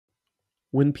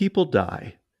When people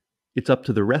die, it's up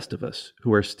to the rest of us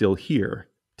who are still here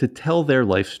to tell their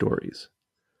life stories.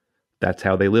 That's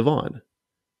how they live on.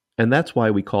 And that's why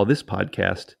we call this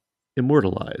podcast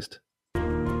Immortalized.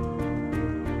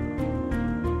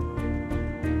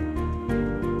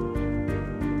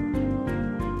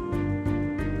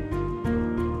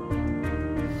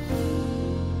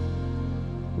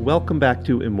 Welcome back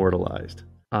to Immortalized.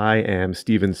 I am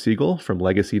Stephen Siegel from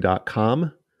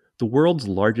Legacy.com, the world's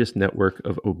largest network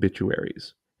of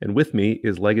obituaries. And with me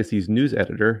is Legacy's news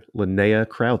editor, Linnea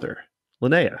Crowther.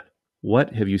 Linnea,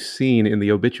 what have you seen in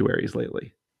the obituaries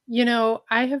lately? You know,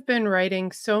 I have been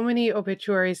writing so many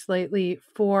obituaries lately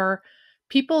for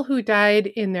people who died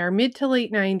in their mid to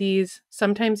late 90s,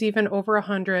 sometimes even over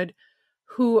 100,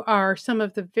 who are some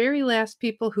of the very last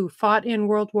people who fought in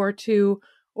World War II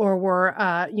or were,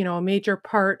 a major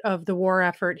part of the war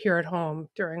effort here at home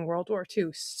during World War II.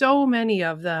 So many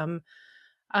of them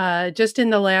just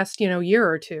in the last, year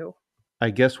or two. I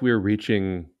guess we're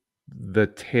reaching the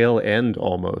tail end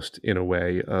almost, in a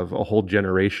way, of a whole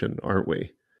generation, aren't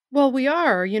we? Well, we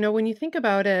are, when you think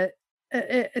about it,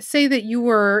 say that you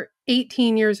were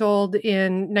 18 years old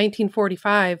in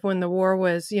 1945 when the war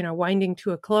was, winding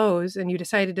to a close and you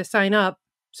decided to sign up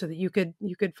so that you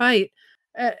could fight.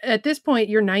 At this point,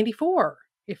 you're 94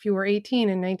 if you were 18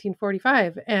 in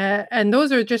 1945. And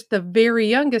those are just the very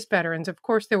youngest veterans. Of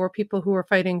course, there were people who were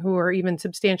fighting who were even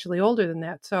substantially older than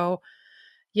that. So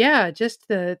yeah, just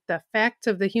the facts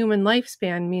of the human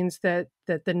lifespan means that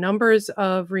the numbers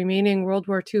of remaining World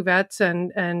War II vets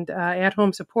and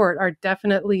at-home support are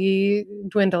definitely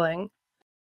dwindling.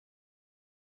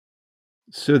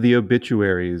 So the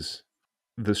obituaries,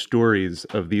 the stories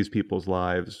of these people's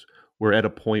lives, were at a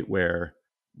point where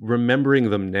remembering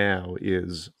them now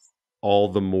is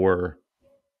all the more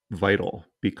vital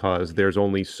because there's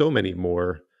only so many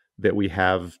more that we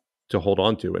have to hold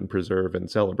on to and preserve and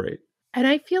celebrate. And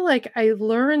I feel like I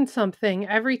learn something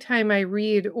every time I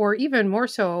read, or even more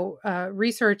so,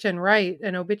 research and write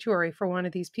an obituary for one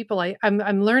of these people.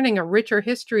 I'm learning a richer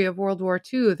history of World War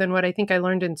II than what I think I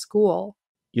learned in school.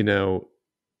 You know,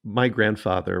 my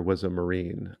grandfather was a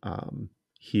Marine.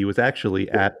 He was actually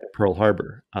at Pearl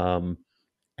Harbor,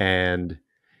 and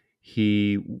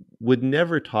he would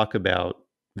never talk about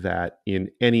that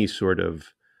in any sort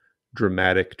of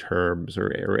dramatic terms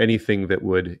or anything that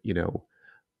would,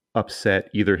 upset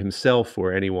either himself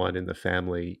or anyone in the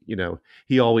family.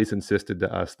 He always insisted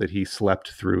to us that he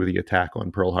slept through the attack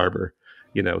on Pearl Harbor.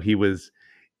 He was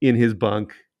in his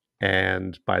bunk,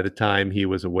 and by the time he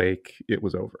was awake, it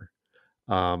was over.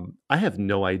 I have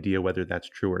no idea whether that's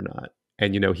true or not.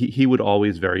 And he would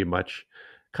always very much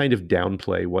kind of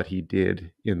downplay what he did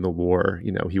in the war.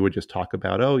 He would just talk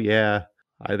about, oh yeah,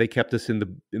 they kept us in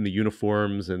the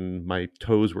uniforms, and my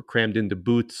toes were crammed into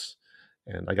boots,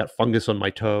 and I got fungus on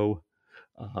my toe.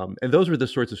 And those were the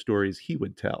sorts of stories he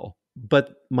would tell.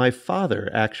 But my father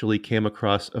actually came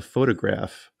across a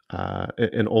photograph,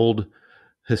 an old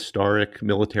historic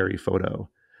military photo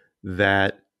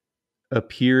that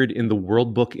appeared in the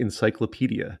World Book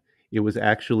Encyclopedia. It was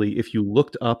actually, if you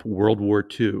looked up World War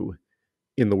II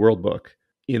in the World Book,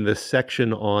 in the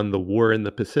section on the war in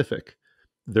the Pacific,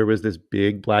 there was this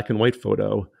big black and white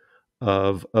photo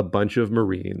of a bunch of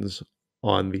Marines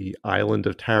on the island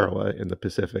of Tarawa in the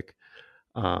Pacific,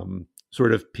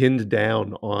 sort of pinned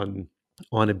down on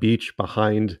a beach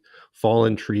behind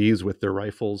fallen trees with their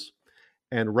rifles.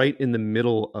 And right in the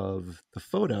middle of the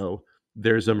photo,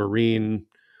 there's a Marine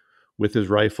with his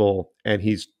rifle, and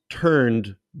he's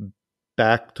turned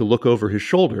back to look over his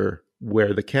shoulder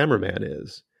where the cameraman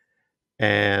is.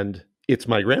 And it's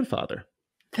my grandfather.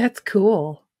 That's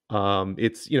cool.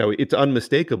 It's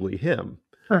unmistakably him.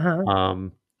 Uh-huh.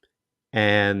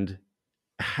 And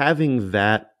having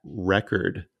that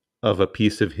record of a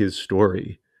piece of his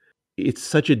story, it's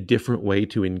such a different way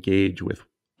to engage with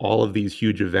all of these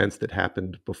huge events that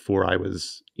happened before I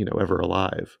was, ever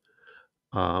alive.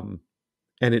 And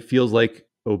it feels like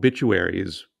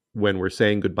obituaries, when we're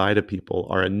saying goodbye to people,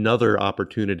 are another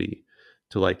opportunity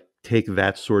to take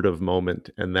that sort of moment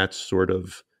and that sort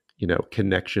of,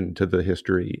 connection to the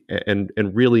history and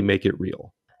really make it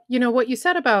real. What you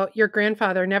said about your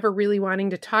grandfather never really wanting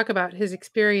to talk about his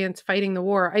experience fighting the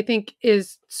war, I think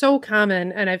is so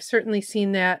common. And I've certainly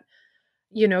seen that,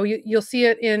 you'll see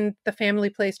it in the family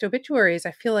placed obituaries.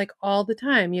 I feel like all the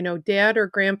time, dad or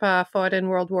grandpa fought in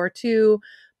World War II,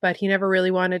 but he never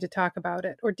really wanted to talk about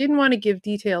it or didn't want to give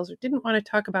details or didn't want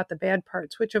to talk about the bad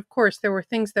parts, which of course there were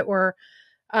things that were,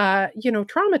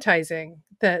 traumatizing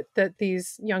that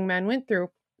these young men went through.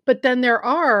 But then there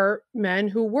are men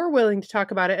who were willing to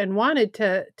talk about it and wanted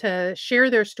to share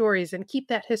their stories and keep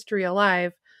that history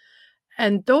alive.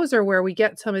 And those are where we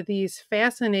get some of these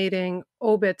fascinating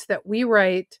obits that we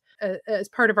write as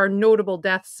part of our notable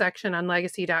deaths section on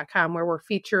Legacy.com, where we're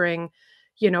featuring,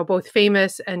 both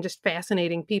famous and just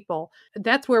fascinating people.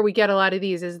 That's where we get a lot of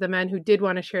these, is the men who did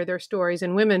want to share their stories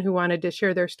and women who wanted to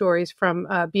share their stories from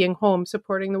being home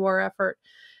supporting the war effort.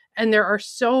 And there are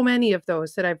so many of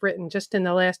those that I've written just in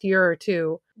the last year or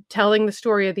two, telling the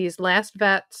story of these last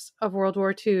vets of World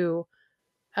War II,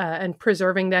 and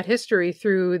preserving that history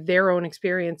through their own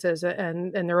experiences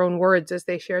and their own words as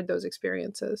they shared those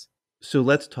experiences. So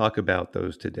let's talk about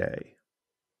those today.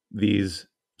 These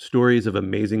stories of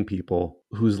amazing people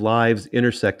whose lives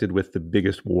intersected with the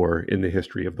biggest war in the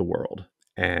history of the world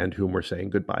and whom we're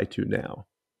saying goodbye to now.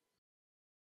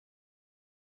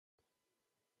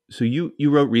 So you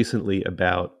wrote recently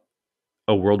about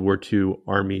a World War II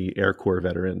Army Air Corps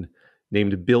veteran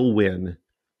named Bill Wynn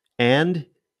and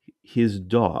his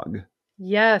dog.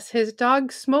 Yes, his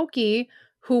dog Smokey,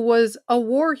 who was a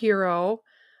war hero.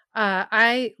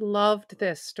 I loved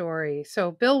this story.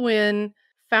 So Bill Wynn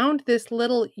found this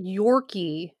little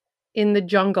Yorkie in the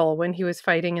jungle when he was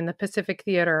fighting in the Pacific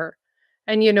Theater.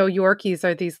 And Yorkies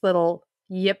are these little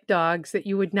yip dogs that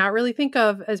you would not really think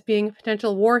of as being a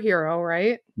potential war hero,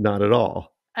 right? Not at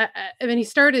all. I mean, he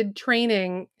started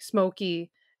training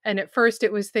Smokey, and at first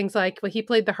it was things like, well, he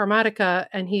played the harmonica,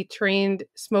 and he trained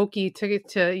Smokey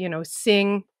to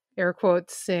sing, air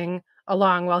quotes, sing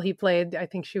along while he played. I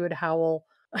think she would howl.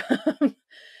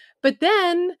 But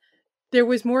then there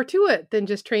was more to it than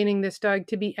just training this dog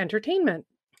to be entertainment.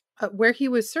 Where he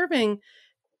was serving,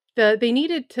 they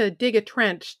needed to dig a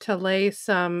trench to lay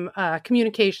some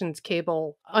communications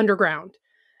cable underground.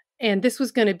 And this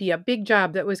was going to be a big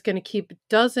job that was going to keep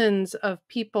dozens of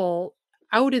people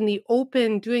out in the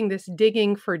open doing this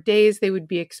digging for days. They would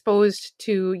be exposed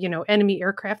to, enemy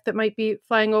aircraft that might be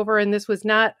flying over. And this was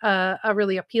not a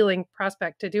really appealing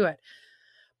prospect to do it.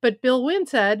 But Bill Wynn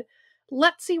said,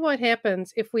 let's see what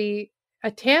happens if we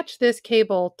attach this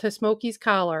cable to Smokey's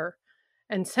collar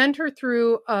and send her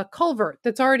through a culvert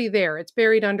that's already there. It's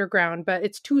buried underground, but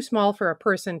it's too small for a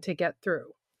person to get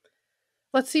through.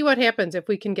 Let's see what happens if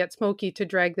we can get Smokey to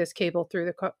drag this cable through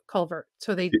the culvert.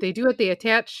 So they do it. They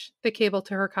attach the cable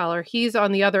to her collar. He's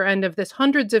on the other end of this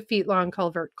hundreds of feet long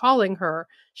culvert calling her.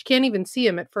 She can't even see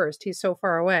him at first. He's so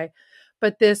far away.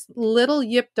 But this little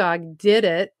yip dog did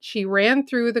it. She ran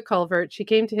through the culvert. She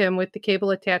came to him with the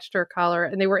cable attached to her collar,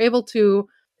 and they were able to,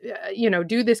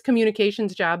 do this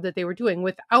communications job that they were doing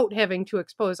without having to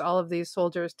expose all of these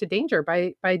soldiers to danger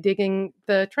by digging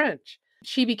the trench.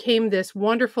 She became this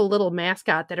wonderful little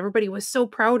mascot that everybody was so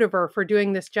proud of her for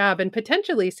doing this job and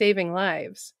potentially saving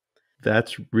lives.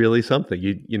 That's really something.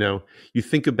 You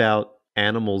think about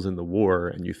animals in the war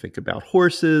and you think about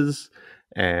horses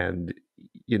and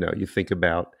you think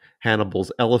about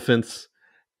Hannibal's elephants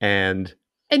and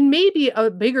maybe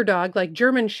a bigger dog like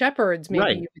German shepherds, maybe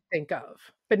right, you would think of,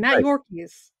 but not right.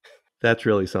 Yorkies. That's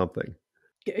really something.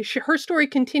 Her story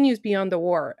continues beyond the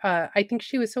war. I think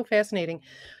she was so fascinating.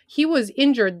 He was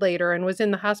injured later and was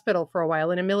in the hospital for a while,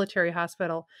 in a military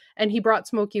hospital, and he brought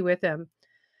Smokey with him.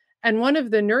 And one of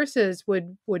the nurses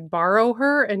would borrow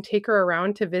her and take her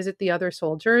around to visit the other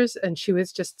soldiers. And she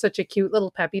was just such a cute little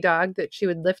peppy dog that she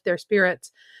would lift their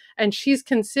spirits. And she's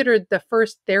considered the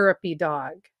first therapy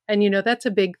dog. And, that's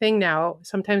a big thing now.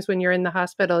 Sometimes when you're in the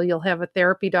hospital, you'll have a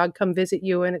therapy dog come visit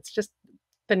you, and it's just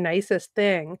the nicest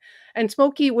thing. And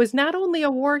Smokey was not only a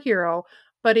war hero,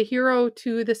 but a hero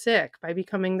to the sick by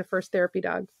becoming the first therapy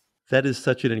dog. That is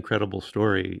such an incredible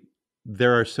story.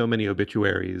 There are so many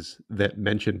obituaries that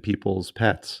mention people's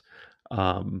pets,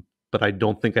 but I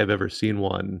don't think I've ever seen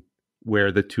one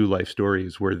where the two life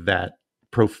stories were that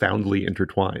profoundly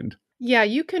intertwined. Yeah,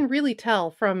 you can really tell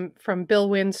from Bill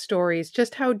Wynn's stories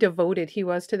just how devoted he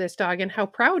was to this dog and how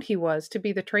proud he was to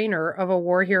be the trainer of a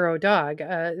war hero dog.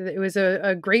 It was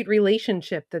a great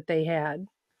relationship that they had.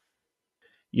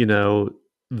 You know,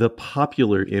 the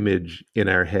popular image in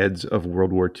our heads of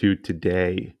World War II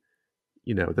today,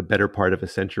 the better part of a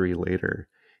century later,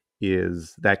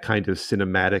 is that kind of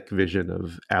cinematic vision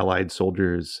of Allied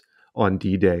soldiers on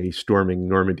D-Day storming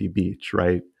Normandy Beach,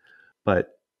 right? But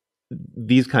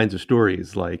these kinds of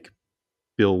stories like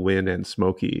Bill Wynn and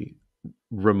Smokey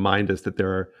remind us that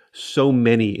there are so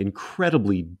many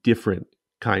incredibly different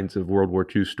kinds of World War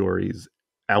II stories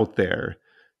out there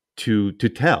to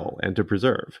tell and to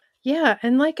preserve. Yeah,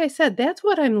 and like I said, that's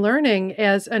what I'm learning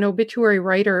as an obituary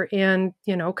writer and,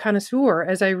 connoisseur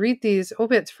as I read these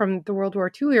obits from the World War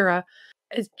II era.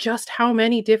 is just how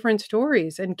many different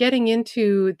stories, and getting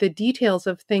into the details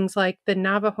of things like the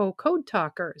Navajo code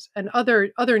talkers and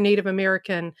other Native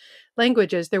American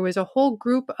languages. There was a whole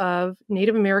group of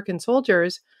Native American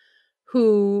soldiers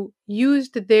who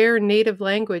used their native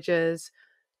languages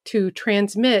to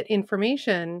transmit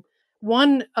information.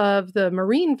 One of the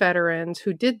Marine veterans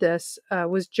who did this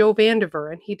was Joe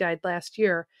Vandever, and he died last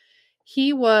year.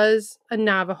 He was a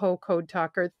Navajo code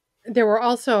talker. There were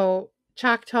also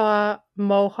Choctaw,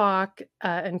 Mohawk,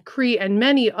 and Cree, and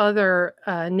many other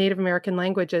Native American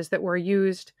languages that were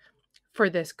used for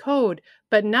this code.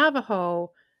 But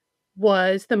Navajo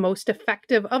was the most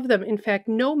effective of them. In fact,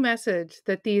 no message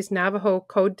that these Navajo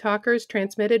code talkers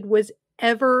transmitted was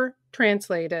ever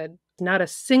translated. Not a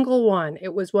single one.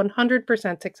 It was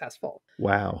 100% successful.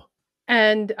 Wow.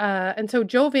 And so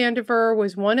Joe Vandever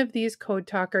was one of these code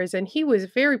talkers, and he was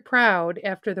very proud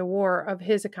after the war of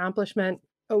his accomplishment.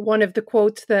 One of the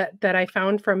quotes that I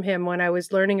found from him when I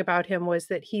was learning about him was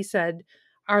that he said,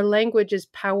 "Our language is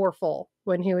powerful,"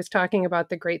 when he was talking about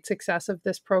the great success of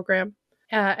this program.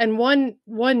 And one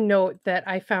note that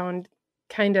I found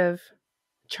kind of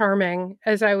charming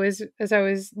as I was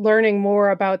learning more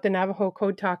about the Navajo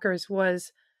code talkers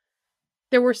was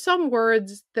there were some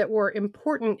words that were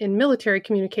important in military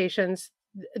communications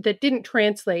that didn't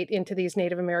translate into these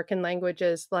Native American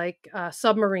languages, like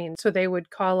submarine. So they would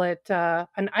call it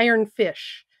an iron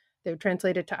fish. They would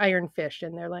translate it to iron fish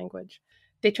in their language.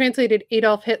 They translated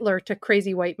Adolf Hitler to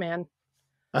crazy white man.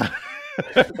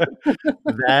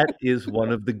 That is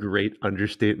one of the great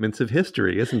understatements of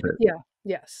history, isn't it? Yeah.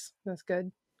 Yes, that's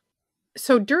good.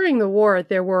 So during the war,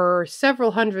 there were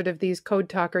several hundred of these code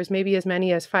talkers, maybe as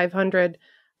many as 500.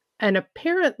 And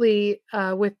apparently,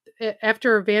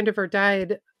 after Vandever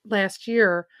died last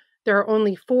year, there are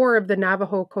only 4 of the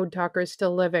Navajo code talkers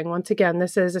still living. Once again,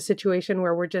 this is a situation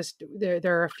where we're just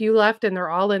there are a few left, and they're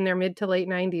all in their mid to late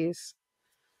 90s.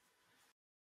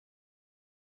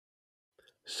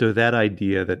 So that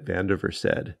idea that Vandever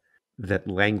said, that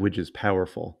language is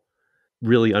powerful,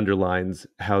 really underlines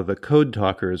how the code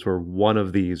talkers were one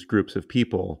of these groups of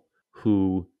people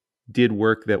who did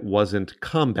work that wasn't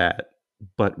combat,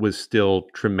 but was still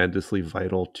tremendously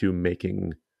vital to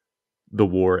making the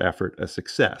war effort a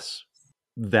success.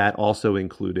 That also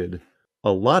included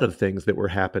a lot of things that were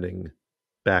happening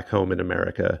back home in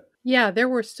America. Yeah, there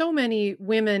were so many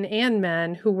women and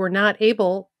men who were not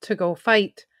able to go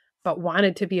fight, but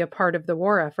wanted to be a part of the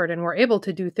war effort and were able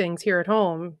to do things here at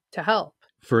home to help.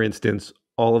 For instance,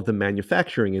 all of the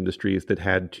manufacturing industries that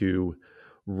had to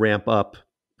ramp up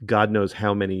God knows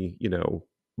how many,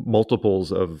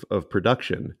 multiples of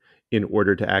production in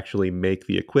order to actually make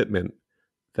the equipment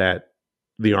that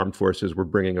the armed forces were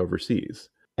bringing overseas.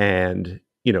 And,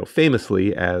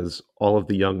 famously, as all of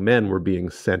the young men were being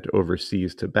sent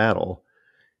overseas to battle,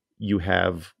 you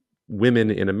have women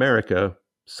in America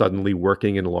suddenly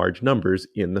working in large numbers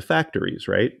in the factories,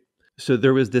 right? So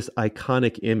there was this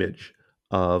iconic image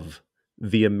of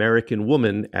the American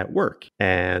woman at work.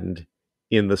 And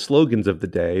in the slogans of the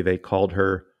day, they called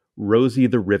her Rosie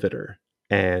the Riveter.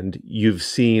 And you've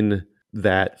seen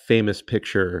that famous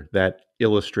picture, that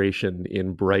illustration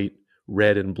in bright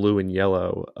red and blue and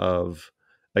yellow of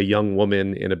a young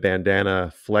woman in a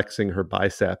bandana flexing her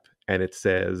bicep. And it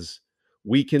says,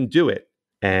 "We can do it."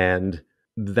 And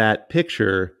that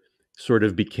picture sort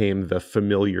of became the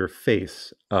familiar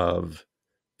face of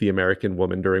the American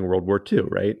woman during World War II,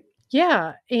 right?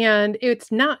 Yeah, and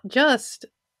it's not just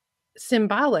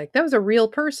symbolic. That was a real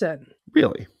person.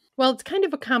 Really? Well, it's kind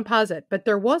of a composite, but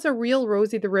there was a real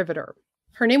Rosie the Riveter.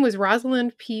 Her name was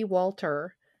Rosalind P.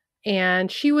 Walter,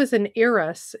 and she was an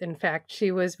heiress. In fact,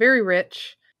 she was very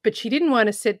rich, but she didn't want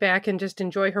to sit back and just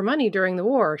enjoy her money during the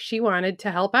war. She wanted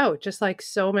to help out, just like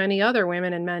so many other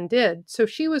women and men did. So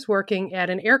she was working at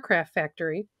an aircraft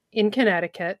factory in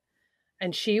Connecticut,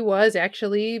 and she was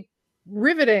actually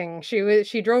riveting.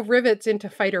 She drove rivets into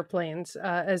fighter planes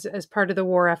as part of the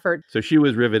war effort. So she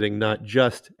was riveting not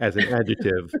just as an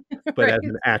adjective, but Right. as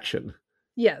an action.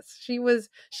 Yes, she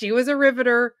was a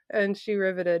riveter, and she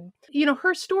riveted.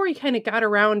 Her story kind of got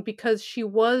around because she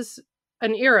was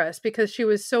an heiress, because she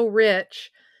was so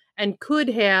rich and could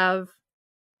have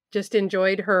just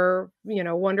enjoyed her,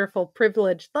 wonderful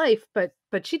privileged life, but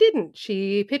she didn't.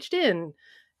 She pitched in,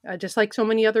 just like so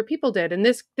many other people did. And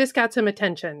this got some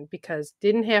attention because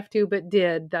didn't have to, but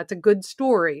did. That's a good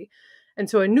story. And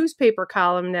so a newspaper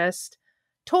columnist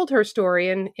told her story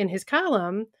in his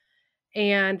column.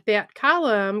 And that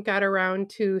column got around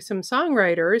to some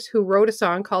songwriters who wrote a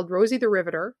song called Rosie the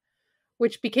Riveter,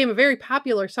 which became a very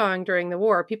popular song during the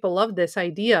war. People loved this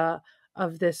idea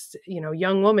of this,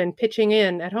 young woman pitching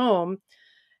in at home.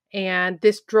 And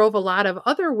this drove a lot of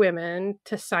other women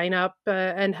to sign up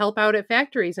and help out at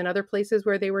factories and other places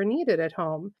where they were needed at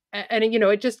home. And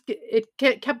it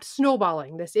kept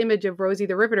snowballing. This image of Rosie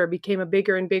the Riveter became a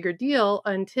bigger and bigger deal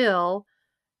until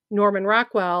Norman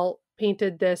Rockwell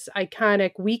painted this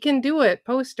iconic "We Can Do It"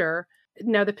 poster.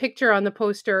 Now, the picture on the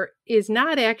poster is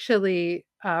not actually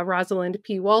Rosalind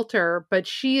P. Walter, but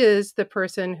she is the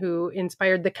person who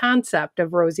inspired the concept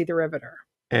of Rosie the Riveter.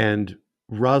 And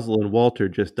Rosalind Walter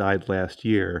just died last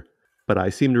year, but I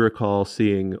seem to recall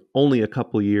seeing only a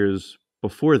couple years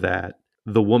before that,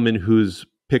 the woman whose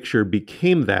picture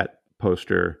became that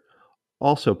poster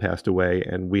also passed away,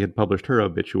 and we had published her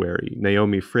obituary,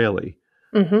 Naomi Fraley.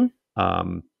 Mm-hmm.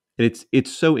 And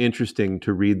it's so interesting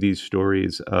to read these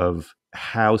stories of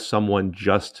how someone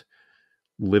just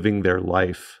living their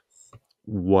life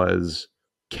was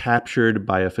captured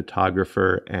by a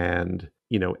photographer and,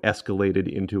 escalated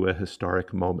into a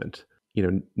historic moment.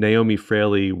 Naomi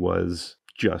Fraley was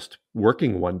just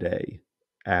working one day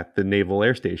at the Naval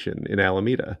Air Station in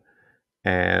Alameda,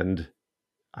 and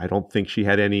I don't think she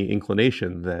had any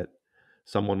inclination that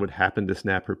someone would happen to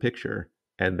snap her picture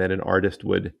and then an artist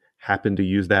would happen to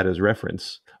use that as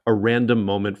reference. A random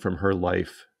moment from her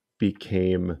life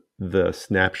became the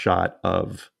snapshot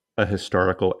of a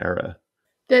historical era.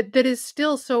 That is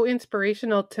still so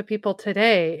inspirational to people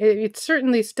today. It's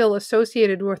certainly still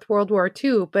associated with World War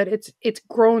II, but it's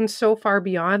grown so far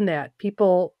beyond that.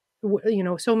 People,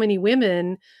 so many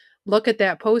women look at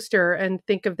that poster and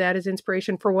think of that as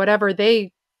inspiration for whatever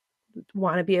they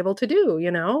want to be able to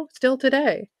do, still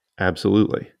today.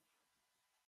 Absolutely.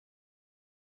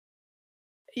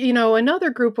 Another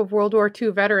group of World War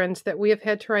II veterans that we have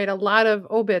had to write a lot of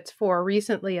obits for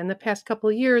recently in the past couple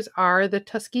of years are the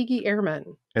Tuskegee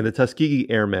Airmen. And the Tuskegee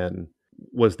Airmen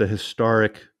was the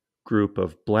historic group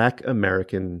of Black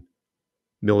American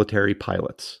military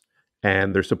pilots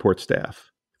and their support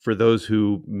staff. For those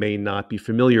who may not be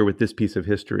familiar with this piece of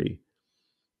history,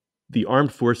 the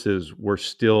armed forces were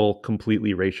still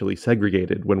completely racially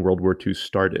segregated when World War II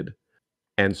started.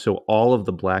 And so all of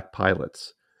the Black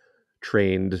pilots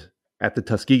trained at the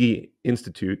Tuskegee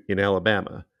Institute in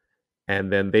Alabama,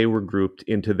 and then they were grouped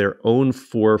into their own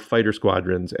 4 fighter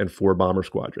squadrons and 4 bomber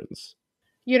squadrons.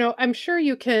 I'm sure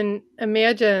you can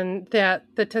imagine that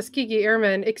the Tuskegee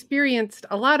Airmen experienced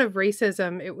a lot of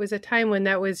racism. It was a time when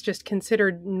that was just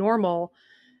considered normal,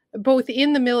 both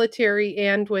in the military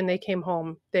and when they came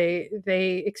home.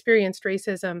 They experienced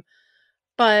racism,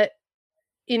 but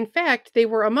in fact, they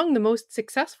were among the most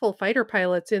successful fighter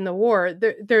pilots in the war.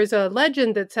 There's a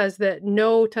legend that says that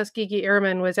no Tuskegee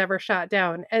Airman was ever shot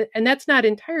down. And that's not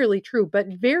entirely true, but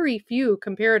very few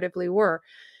comparatively were.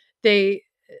 They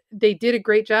they did a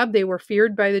great job. They were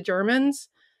feared by the Germans,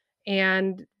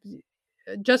 and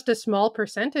just a small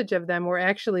percentage of them were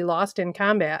actually lost in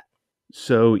combat.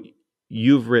 So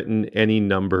you've written any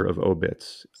number of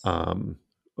obits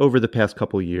over the past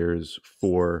couple years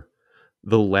for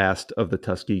the last of the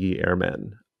Tuskegee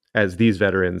Airmen, as these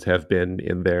veterans have been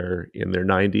in their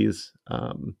 90s.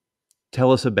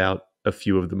 Tell us about a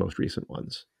few of the most recent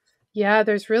ones. Yeah,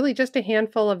 there's really just a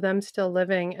handful of them still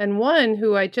living. And one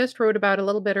who I just wrote about a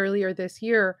little bit earlier this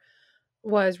year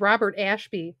was Robert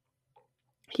Ashby.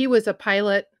 He was a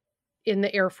pilot in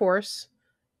the Air Force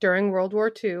during World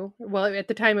War II. Well, at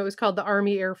the time it was called the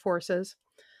Army Air Forces.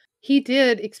 He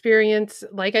did experience,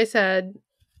 like I said,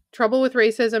 trouble with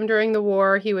racism during the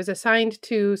war. He was assigned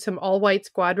to some all-white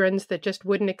squadrons that just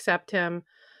wouldn't accept him.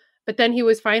 But then he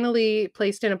was finally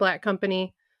placed in a black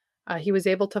company. He was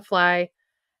able to fly.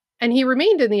 And he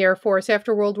remained in the Air Force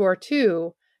after World War II.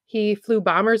 He flew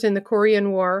bombers in the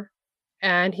Korean War,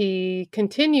 and he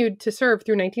continued to serve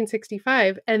through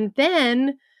 1965. And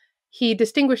then he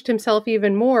distinguished himself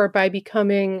even more by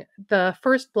becoming the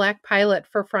first Black pilot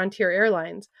for Frontier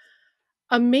Airlines.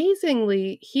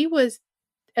 Amazingly, he was,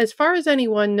 as far as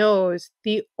anyone knows,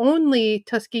 the only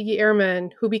Tuskegee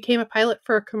Airman who became a pilot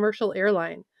for a commercial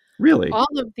airline. Really? All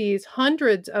of these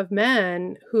hundreds of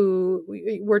men who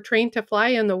were trained to fly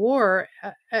in the war,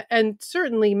 and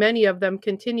certainly many of them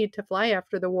continued to fly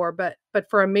after the war, but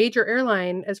for a major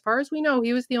airline, as far as we know,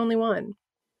 he was the only one.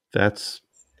 That's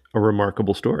a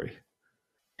remarkable story.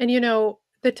 And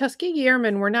the Tuskegee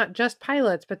Airmen were not just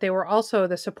pilots, but they were also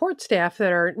the support staff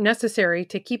that are necessary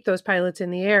to keep those pilots in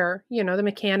the air, the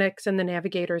mechanics and the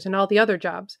navigators and all the other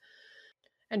jobs.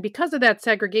 And because of that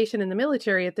segregation in the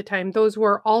military at the time, those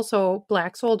were also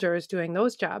Black soldiers doing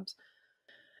those jobs.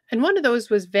 And one of those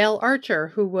was Val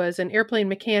Archer, who was an airplane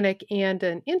mechanic and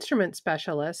an instrument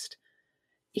specialist.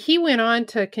 He went on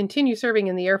to continue serving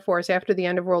in the Air Force after the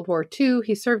end of World War II.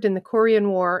 He served in the Korean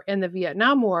War and the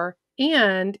Vietnam War.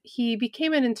 and he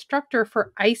became an instructor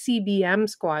for ICBM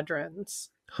squadrons.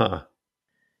 Huh.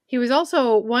 He was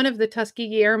also one of the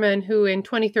Tuskegee Airmen who in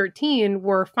 2013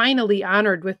 were finally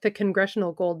honored with the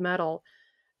Congressional Gold Medal.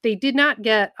 They did not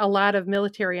get a lot of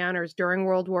military honors during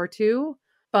World War II,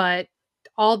 but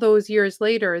all those years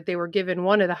later, they were given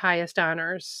one of the highest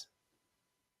honors.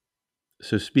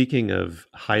 So, speaking of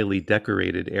highly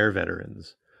decorated air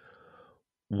veterans,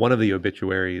 one of the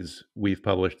obituaries we've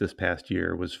published this past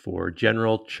year was for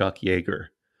General Chuck Yeager,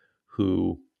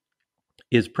 who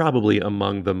is probably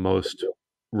among the most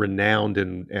renowned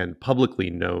and publicly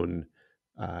known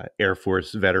Air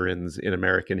Force veterans in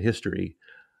American history.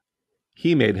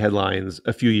 He made headlines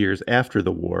a few years after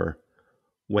the war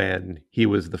when he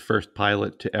was the first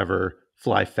pilot to ever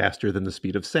fly faster than the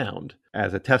speed of sound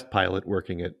as a test pilot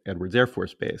working at Edwards Air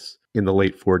Force Base in the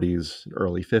late 40s,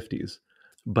 early 50s.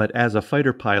 But as a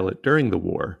fighter pilot during the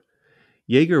war,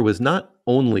 Yeager was not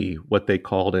only what they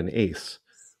called an ace,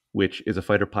 which is a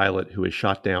fighter pilot who has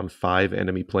shot down 5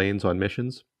 enemy planes on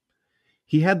missions.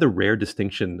 He had the rare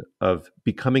distinction of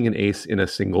becoming an ace in a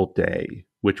single day,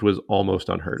 which was almost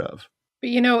unheard of.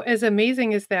 But as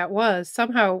amazing as that was,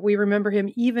 somehow we remember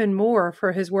him even more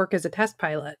for his work as a test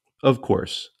pilot. Of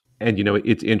course. And,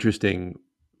 it's interesting.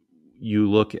 You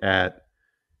look at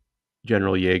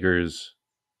General Yeager's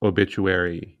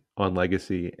obituary on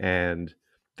Legacy, and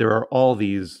there are all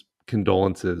these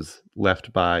condolences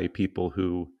left by people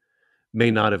who may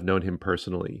not have known him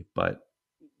personally, but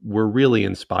were really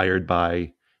inspired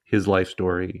by his life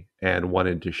story and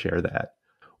wanted to share that.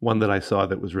 One that I saw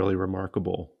that was really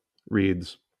remarkable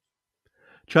reads,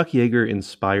 Chuck Yeager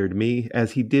inspired me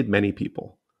as he did many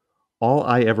people. All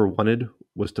I ever wanted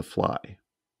was to fly.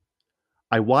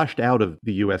 I washed out of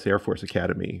the U.S. Air Force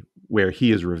Academy, where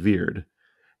he is revered,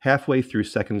 halfway through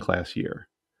second class year,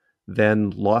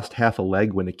 then lost half a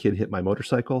leg when a kid hit my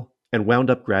motorcycle, and wound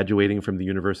up graduating from the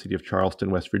University of Charleston,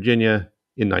 West Virginia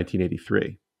in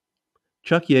 1983.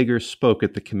 Chuck Yeager spoke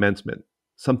at the commencement,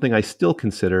 something I still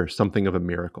consider something of a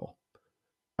miracle.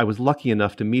 I was lucky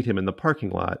enough to meet him in the parking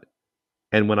lot,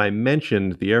 and when I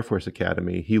mentioned the Air Force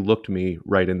Academy, he looked me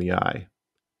right in the eye.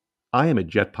 I am a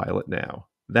jet pilot now.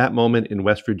 That moment in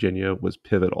West Virginia was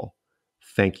pivotal.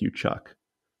 Thank you, Chuck.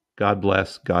 God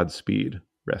bless, Godspeed.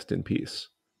 Rest in peace.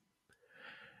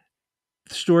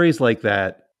 Stories like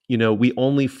that, we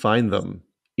only find them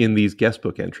in these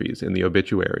guestbook entries, in the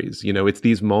obituaries. It's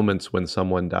these moments when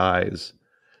someone dies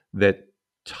that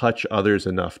touch others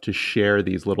enough to share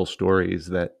these little stories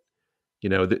that,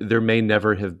 there may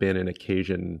never have been an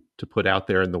occasion to put out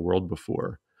there in the world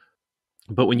before.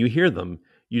 But when you hear them,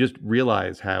 you just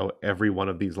realize how every one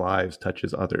of these lives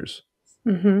touches others.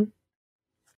 Mm-hmm.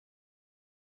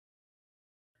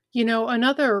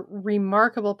 Another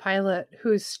remarkable pilot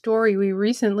whose story we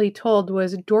recently told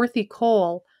was Dorothy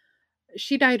Cole.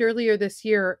 She died earlier this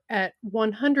year at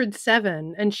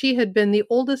 107, and she had been the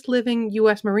oldest living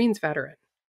U.S. Marines veteran.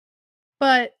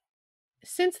 But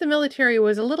since the military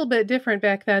was a little bit different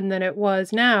back then than it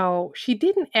was now, she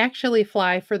didn't actually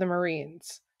fly for the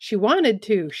Marines. She wanted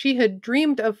to. She had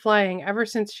dreamed of flying ever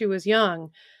since she was young.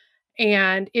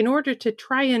 And in order to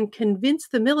try and convince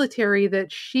the military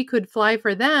that she could fly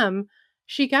for them,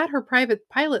 she got her private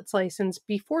pilot's license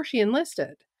before she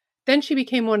enlisted. Then she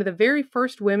became one of the very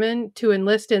first women to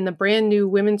enlist in the brand new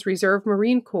Women's Reserve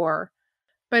Marine Corps.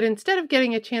 But instead of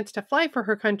getting a chance to fly for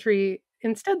her country,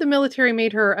 instead the military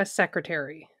made her a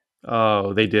secretary.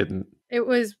 Oh, they didn't. It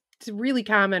was really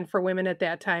common for women at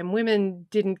that time. Women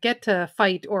didn't get to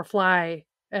fight or fly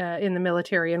in the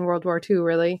military in World War II,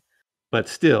 really. But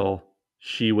still,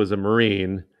 she was a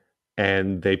Marine,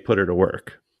 and they put her to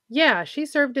work. Yeah, she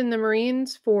served in the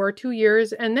Marines for 2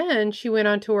 years, and then she went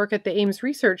on to work at the Ames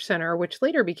Research Center, which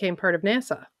later became part of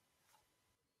NASA.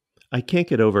 I can't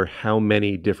get over how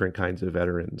many different kinds of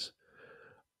veterans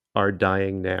are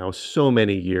dying now, so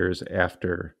many years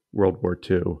after World War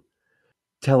II.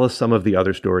 Tell us some of the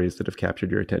other stories that have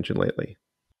captured your attention lately.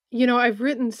 I've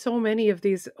written so many of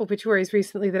these obituaries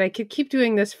recently that I could keep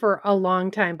doing this for a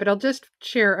long time, but I'll just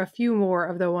share a few more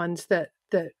of the ones that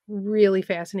really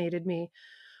fascinated me.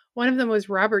 One of them was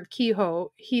Robert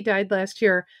Kehoe. He died last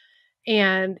year,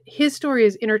 and his story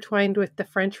is intertwined with the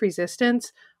French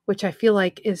Resistance, which I feel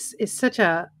like is such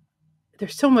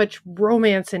there's so much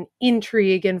romance and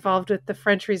intrigue involved with the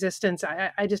French Resistance.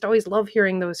 I just always love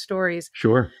hearing those stories.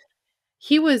 Sure.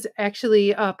 He was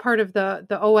actually part of the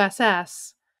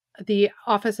OSS, the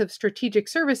Office of Strategic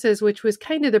Services, which was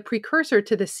kind of the precursor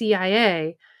to the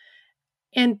CIA.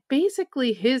 And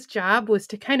basically his job was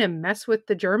to kind of mess with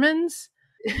the Germans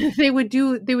they would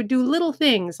do little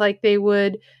things, like they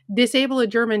would disable a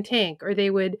German tank, or they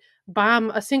would bomb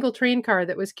a single train car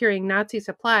that was carrying Nazi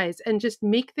supplies, and just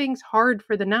make things hard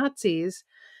for the Nazis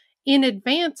in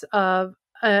advance of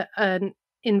an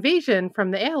invasion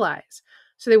from the Allies.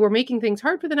 So they were making things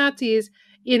hard for the Nazis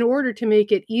in order to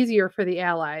make it easier for the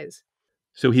Allies.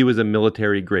 So he was a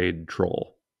military grade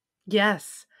troll.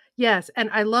 Yes. Yes, and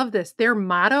I love this. Their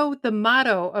motto, the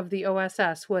motto of the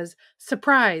OSS was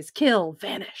surprise, kill,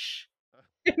 vanish.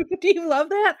 Do you love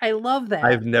that? I love that.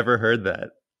 I've never heard that.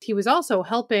 He was also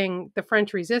helping the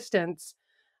French resistance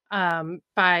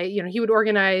by, he would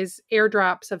organize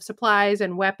airdrops of supplies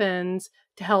and weapons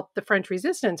to help the French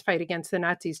resistance fight against the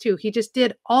Nazis too. He just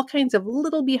did all kinds of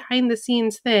little behind the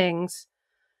scenes things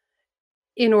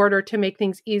in order to make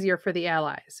things easier for the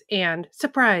Allies. And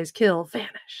surprise, kill,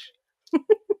 vanish.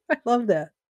 I love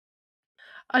that.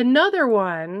 Another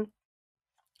one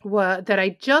that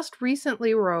I just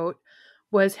recently wrote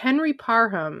was Henry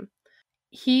Parham.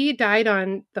 He died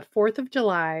on the 4th of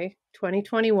July,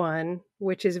 2021,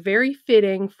 which is very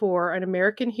fitting for an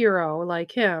American hero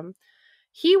like him.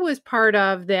 He was part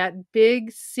of that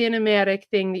big cinematic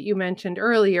thing that you mentioned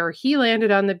earlier. He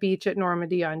landed on the beach at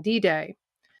Normandy on D-Day,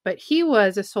 but he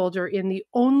was a soldier in the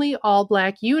only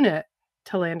all-black unit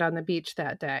to land on the beach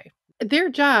that day. Their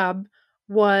job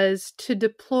was to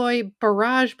deploy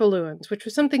barrage balloons, which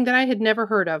was something that I had never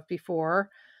heard of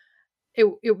before.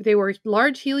 They were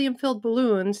large helium-filled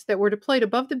balloons that were deployed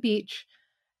above the beach,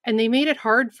 and they made it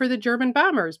hard for the German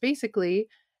bombers. Basically,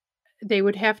 they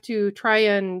would have to try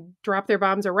and drop their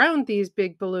bombs around these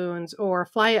big balloons or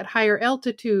fly at higher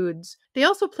altitudes. They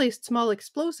also placed small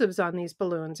explosives on these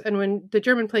balloons, and when the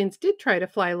German planes did try to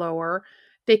fly lower,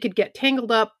 they could get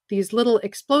tangled up. These little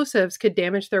explosives could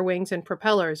damage their wings and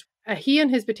propellers. He and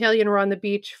his battalion were on the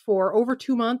beach for over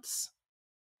 2 months,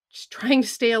 just trying to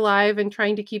stay alive and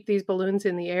trying to keep these balloons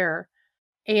in the air.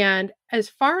 And as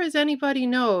far as anybody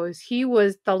knows, he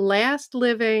was the last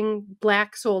living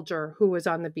Black soldier who was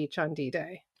on the beach on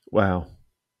D-Day. Wow.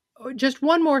 Just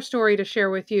one more story to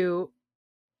share with you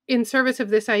in service of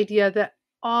this idea that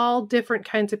all different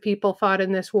kinds of people fought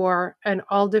in this war, and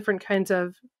all different kinds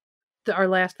of our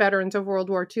last veterans of World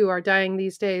War II are dying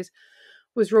these days,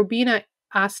 was Robina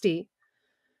Asti.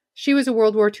 She was a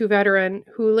World War II veteran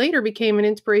who later became an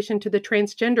inspiration to the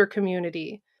transgender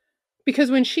community. Because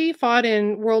when she fought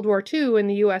in World War II in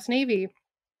the U.S. Navy,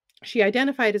 she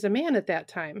identified as a man at that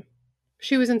time.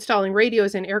 She was installing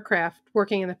radios in aircraft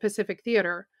working in the Pacific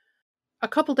Theater. A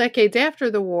couple decades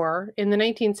after the war, in the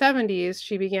 1970s,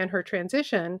 she began her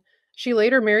transition. She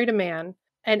later married a man.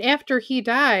 And after he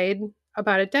died,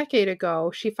 about a decade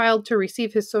ago, she filed to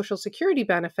receive his Social Security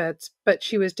benefits, but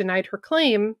she was denied her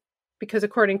claim because,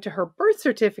 according to her birth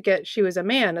certificate, she was a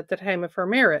man at the time of her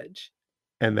marriage.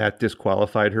 And that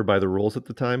disqualified her by the rules at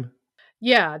the time?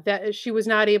 Yeah, that she was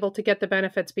not able to get the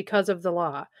benefits because of the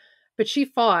law. But she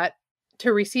fought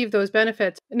to receive those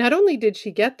benefits. Not only did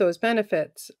she get those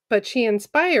benefits, but she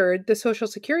inspired the Social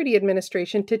Security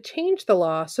Administration to change the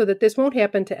law so that this won't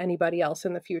happen to anybody else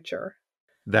in the future.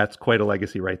 That's quite a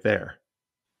legacy right there.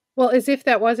 Well, as if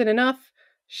that wasn't enough,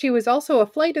 she was also a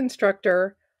flight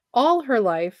instructor all her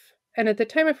life, and at the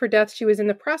time of her death, she was in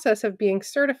the process of being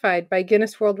certified by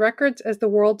Guinness World Records as the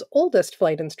world's oldest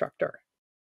flight instructor.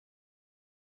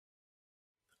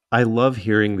 I love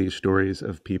hearing these stories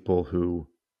of people who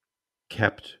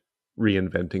kept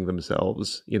reinventing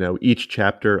themselves. Each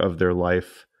chapter of their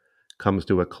life comes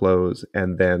to a close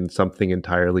and then something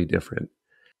entirely different.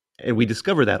 And we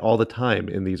discover that all the time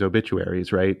in these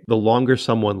obituaries, right? The longer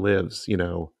someone lives,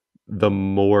 the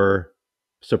more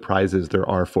surprises there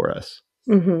are for us.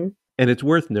 Mm-hmm. And it's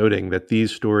worth noting that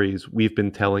these stories we've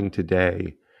been telling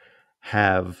today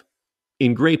have,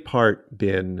 in great part,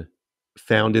 been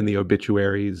found in the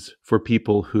obituaries for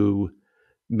people who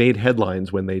made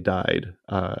headlines when they died,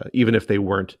 even if they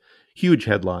weren't huge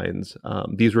headlines.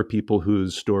 These were people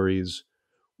whose stories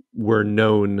were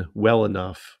known well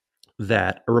enough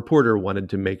that a reporter wanted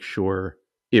to make sure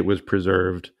it was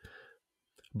preserved.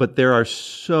 But there are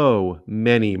so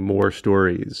many more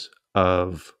stories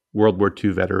of World War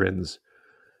II veterans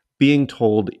being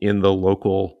told in the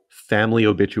local family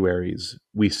obituaries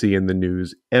we see in the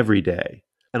news every day.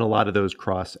 And a lot of those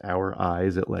cross our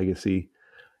eyes at Legacy.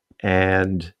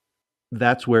 And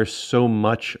that's where so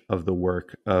much of the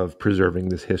work of preserving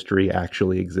this history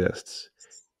actually exists,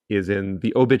 is in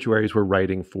the obituaries we're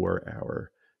writing for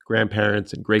our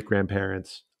grandparents and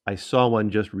great-grandparents. I saw one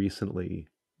just recently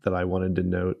that I wanted to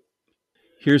note.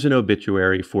 Here's an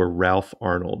obituary for Ralph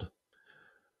Arnold,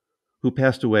 who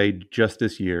passed away just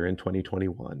this year in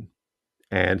 2021.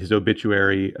 and his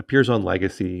obituary appears on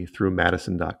Legacy through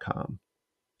Madison.com.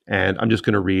 And I'm just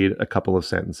going to read a couple of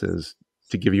sentences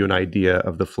to give you an idea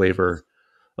of the flavor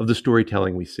of the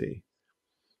storytelling we see.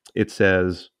 It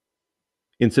says,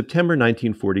 in September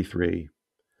 1943,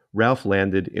 Ralph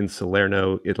landed in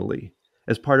Salerno, Italy,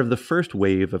 as part of the first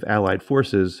wave of Allied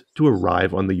forces to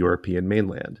arrive on the European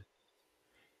mainland.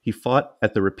 He fought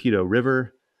at the Rapido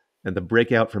River and the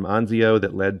breakout from Anzio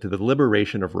that led to the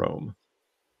liberation of Rome.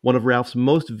 One of Ralph's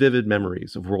most vivid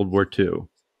memories of World War II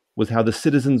was how the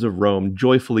citizens of Rome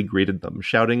joyfully greeted them,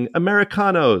 shouting,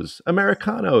 "Americanos!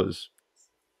 Americanos!"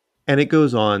 And it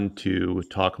goes on to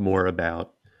talk more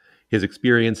about his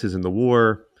experiences in the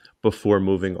war before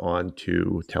moving on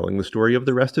to telling the story of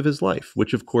the rest of his life,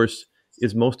 which of course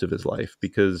is most of his life,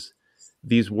 because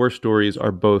these war stories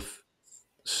are both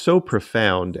so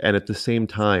profound and at the same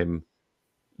time,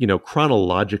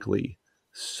 chronologically,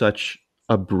 such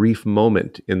a brief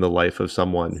moment in the life of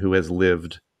someone who has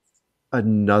lived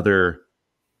another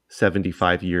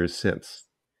 75 years since.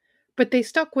 But they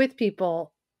stuck with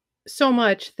people so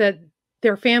much that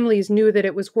their families knew that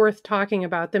it was worth talking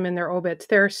about them in their obits.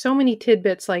 There are so many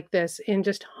tidbits like this in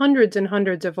just hundreds and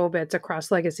hundreds of obits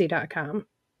across Legacy.com.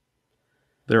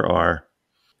 There are.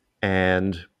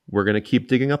 And we're going to keep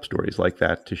digging up stories like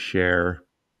that to share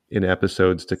in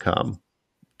episodes to come.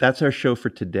 That's our show for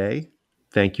today.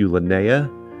 Thank you, Linnea,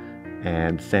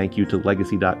 and thank you to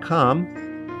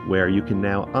Legacy.com, where you can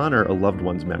now honor a loved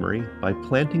one's memory by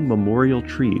planting memorial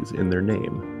trees in their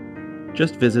name.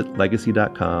 Just visit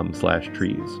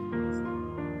Legacy.com/trees.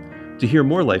 To hear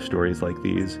more life stories like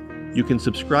these, you can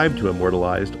subscribe to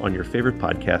Immortalized on your favorite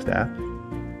podcast app.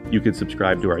 You can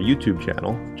subscribe to our YouTube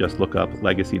channel. Just look up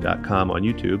Legacy.com on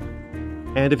YouTube.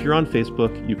 And if you're on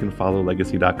Facebook, you can follow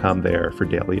Legacy.com there for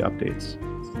daily updates.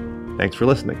 Thanks for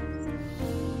listening.